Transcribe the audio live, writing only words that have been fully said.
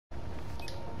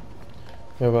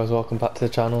Yo guys, welcome back to the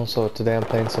channel. So today I'm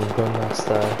playing some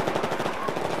Gunmaster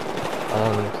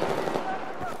and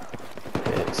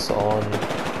it's on,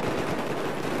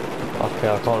 okay,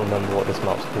 I can't remember what this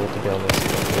map's called to be honest,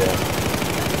 but yeah.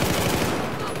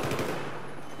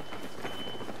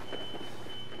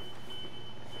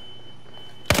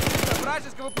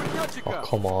 Oh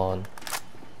come on.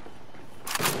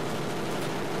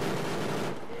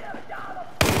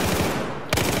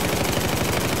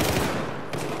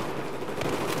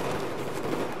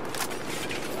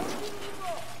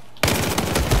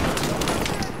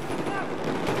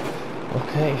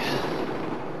 Okay,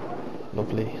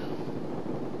 lovely.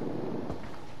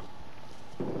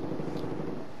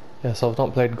 Yeah, so I've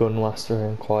not played Gunmaster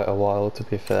in quite a while to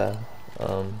be fair.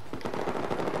 I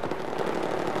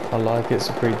like it's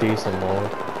a pretty decent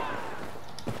mode.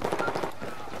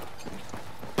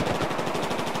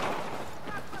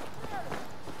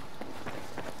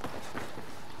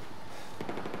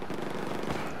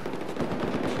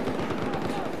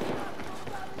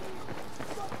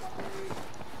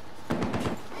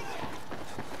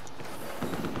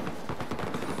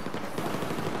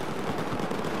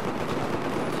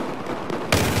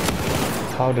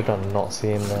 How did I not see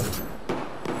him then?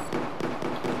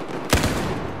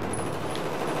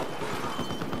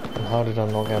 And how did I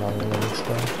not get an angle on this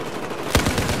guy?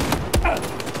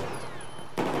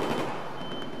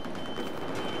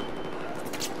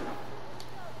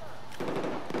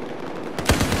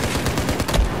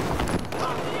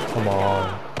 Come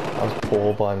on. That was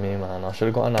poor by me, man. I should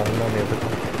have got an angle on the other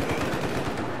guy.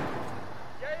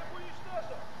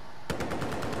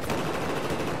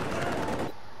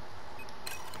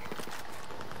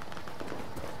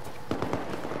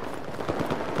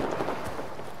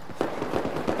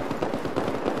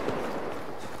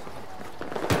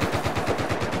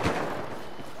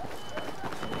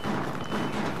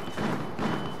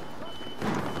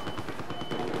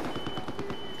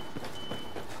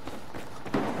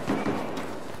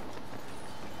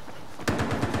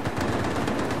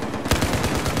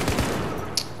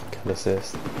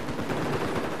 Assist.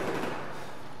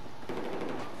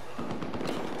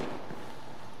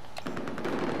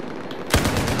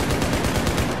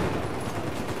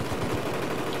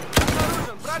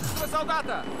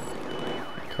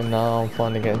 Okay, now I'm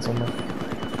finally getting somewhere.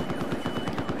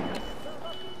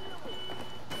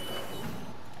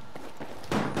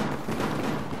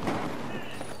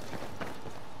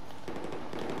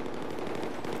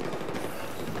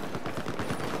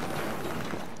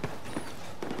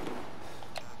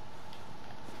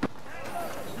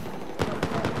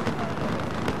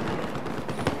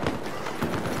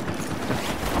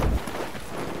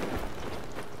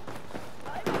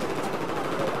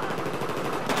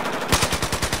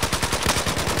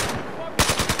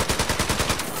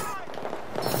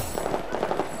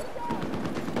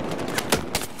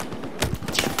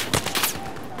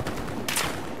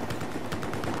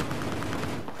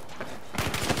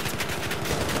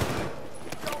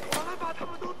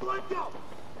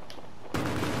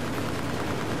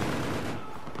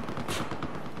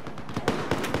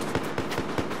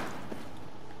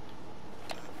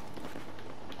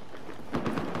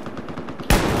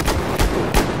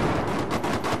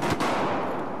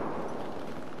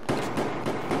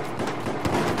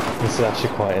 This is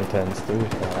actually quite intense, to be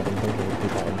fair. I didn't think it would be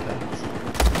that intense.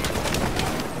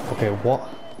 Okay, what?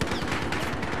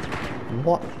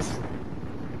 What?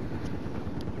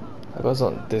 That goes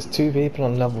on. There's 2 people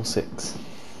on level 6.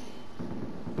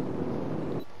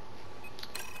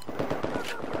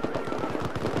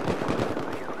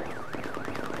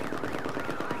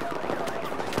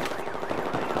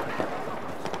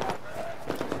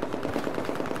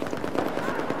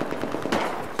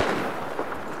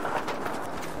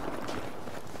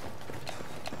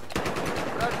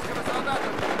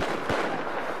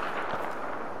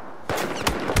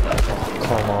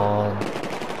 Come on.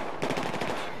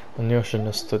 I knew I shouldn't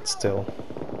have stood still.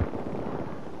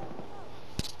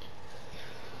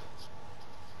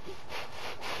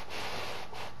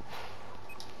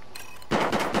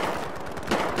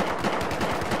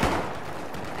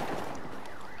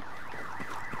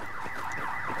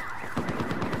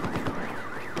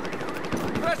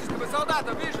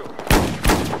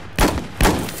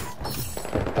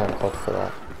 Thank God for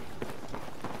that.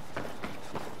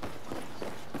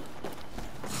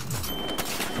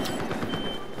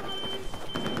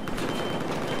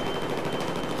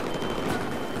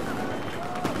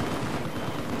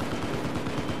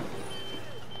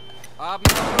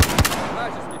 Обнаружен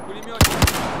вражеский пулеметчик.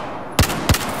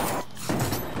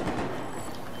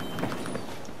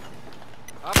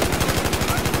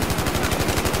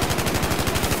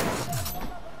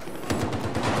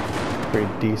 Pretty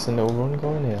decent little run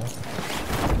going here.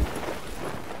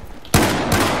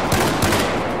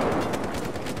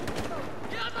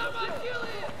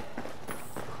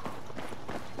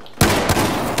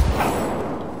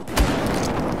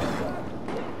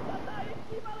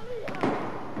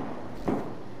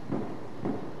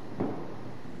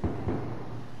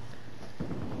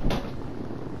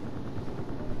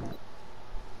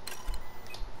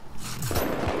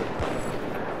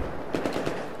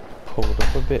 Pulled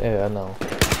up a bit here now.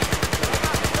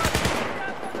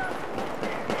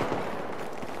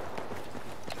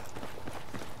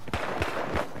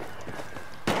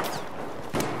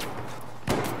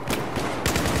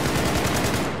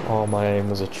 Oh, my aim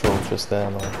was atrocious there,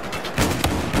 man.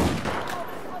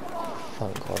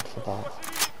 Thank God for that.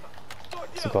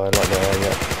 There's a guy like there,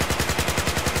 yeah.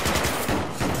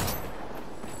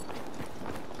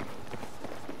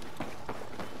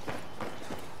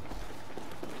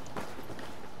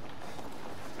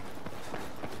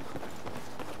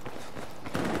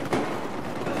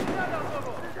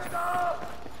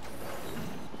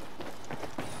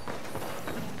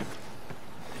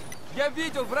 Я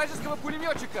видел вражеского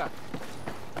пулеметчика!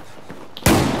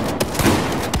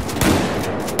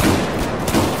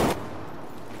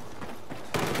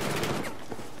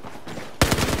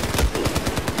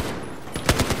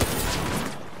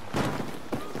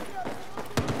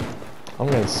 I'm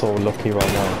getting so lucky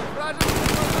right now.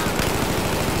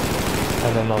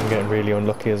 And then I'm getting really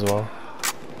unlucky as well.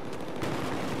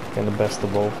 Getting the best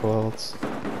of both worlds.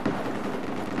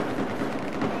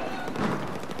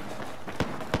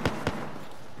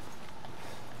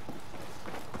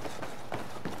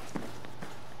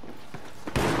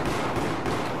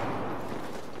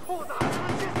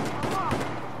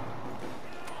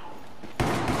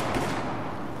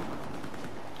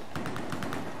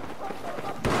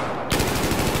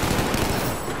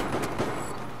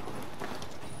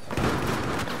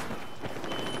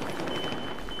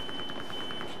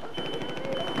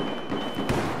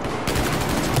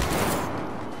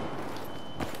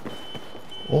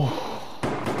 Oh.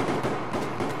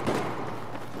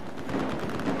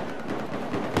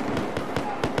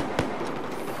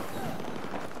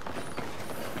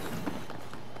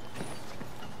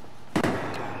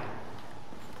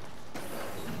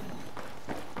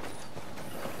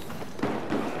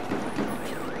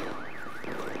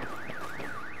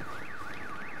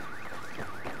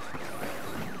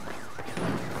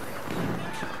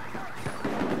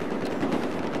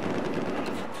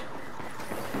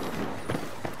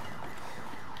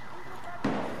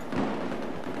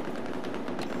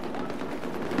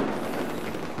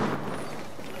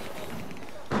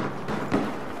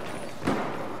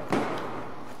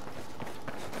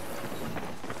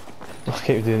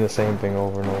 I keep doing the same thing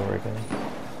over and over again.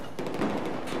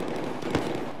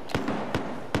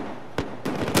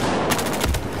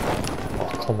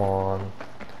 Oh, come on.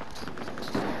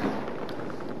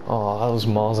 Oh, that was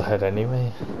miles ahead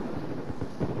anyway.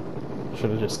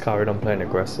 Should have just carried on playing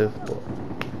aggressive, but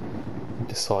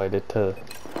decided to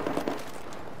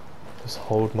just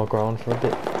hold my ground for a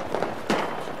bit.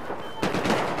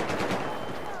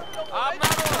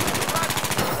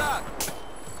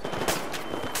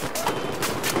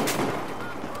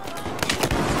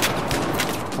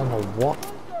 I don't know what.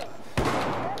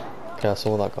 Okay, I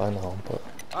saw that guy now, but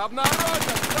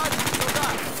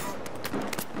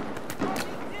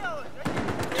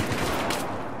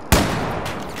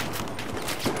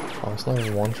oh, it's not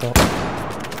even one shot.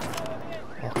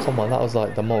 Oh, come on, that was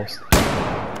like the most.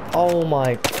 Oh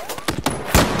my.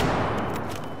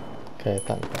 Okay,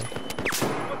 thank God.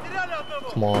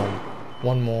 Come on,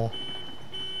 one more.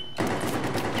 Yeah,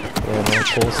 no, of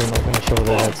course they're not gonna show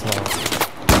their heads now.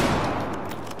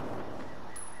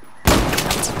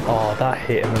 Oh, that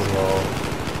hit him as well.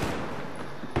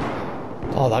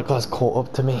 Oh, that guy's caught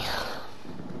up to me.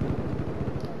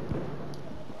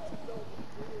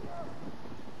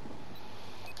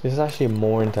 This is actually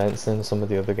more intense than some of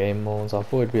the other game modes. I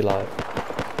thought it'd be like...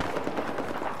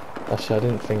 Actually, I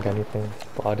didn't think anything,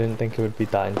 but I didn't think it would be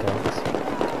that intense.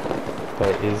 But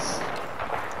it is.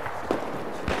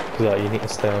 Because like, you need to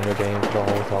stay on your game for the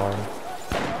whole time.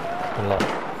 And like,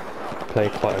 play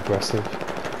quite aggressive.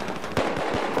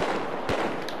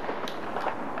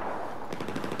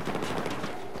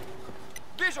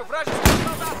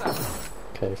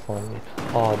 Okay, finally.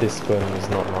 Oh, this gun is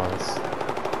not nice.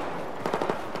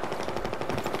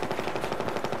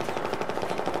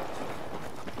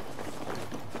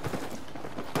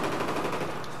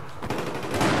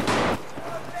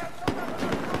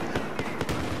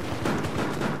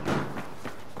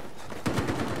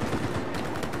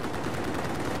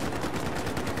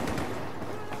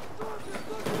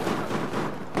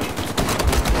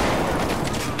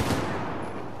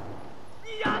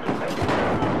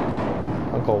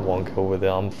 kill with it,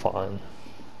 I'm fine.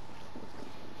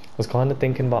 I was kind of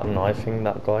thinking about knifing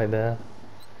that guy there,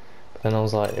 but then I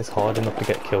was like, it's hard enough to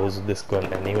get kills with this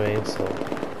gun anyway, so...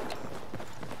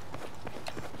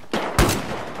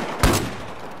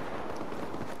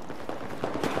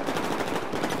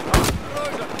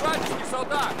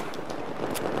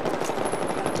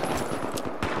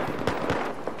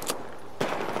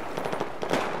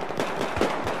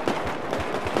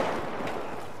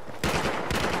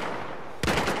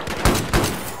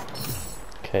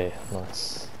 Okay,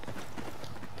 nice.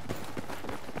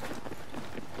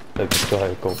 Let this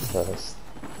guy go first.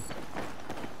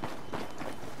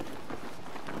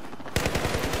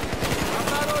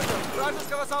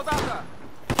 Вражеского солдата!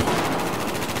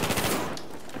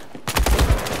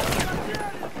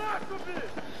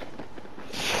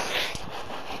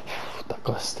 That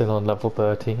guy's still on level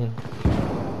 13.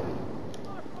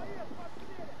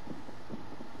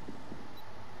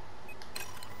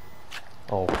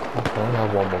 Oh crap, I only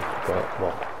have one more,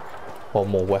 well, one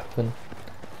more weapon.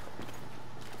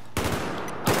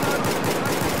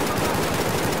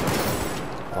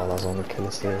 Oh, that's on the kill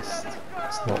assist.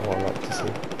 It's not what I like to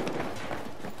see.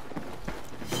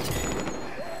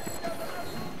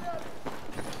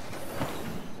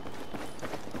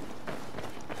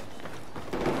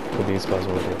 But these guys are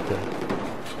already up there.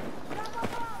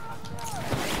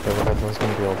 Everyone's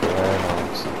gonna be over there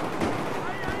now, so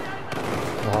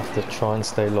I have to try and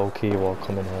stay low key while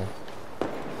coming here.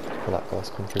 But that guy's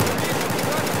come through there.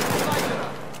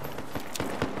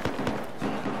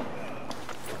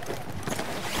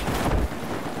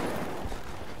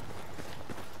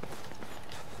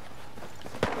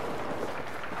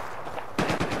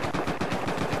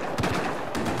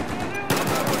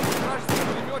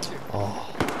 Oh.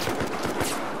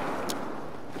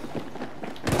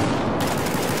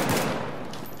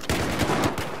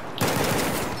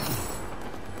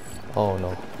 Oh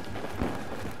no.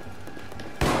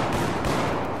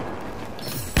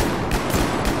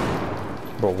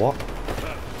 Bro, what?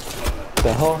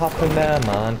 The hell happened there,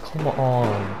 man? Come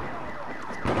on.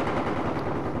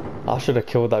 I should have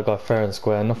killed that guy fair and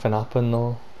square. Nothing happened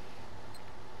though.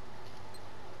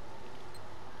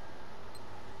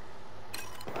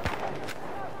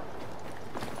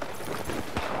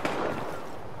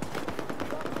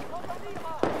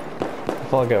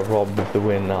 If I get robbed with the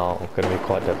win now, I'm going to be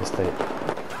quite devastated.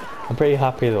 I'm pretty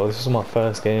happy though, this was my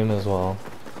first game as well.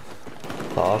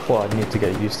 I thought I'd need to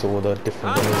get used to all the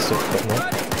different guns and stuff, but no.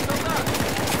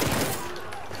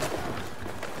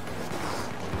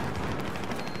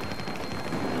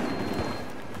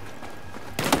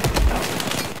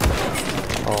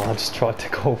 Oh, I just tried to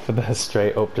go for the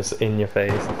straight up, just in your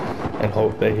face, and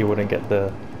hope that he wouldn't get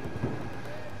the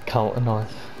counter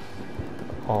knife.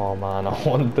 Oh man, I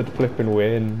wanted the flipping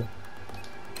win.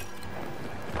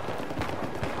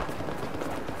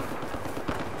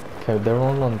 Okay, they're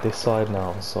all on this side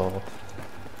now, so I'm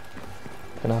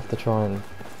gonna have to try and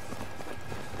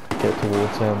get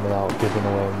towards him without giving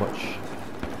away much.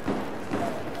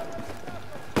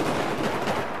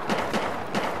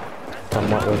 I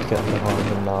might be able to get behind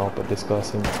him now, but this guy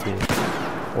seems to be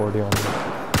already on me.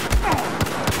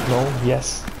 No,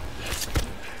 yes.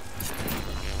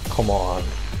 Come on.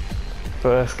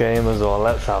 First game as well,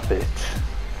 let's have it.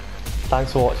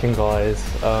 Thanks for watching guys.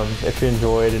 If you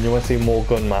enjoyed and you want to see more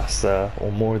Gunmaster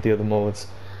or more of the other modes,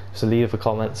 just leave a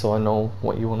comment so I know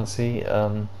what you want to see.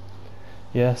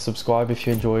 Yeah, subscribe if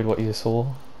you enjoyed what you saw.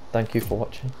 Thank you for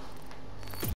watching.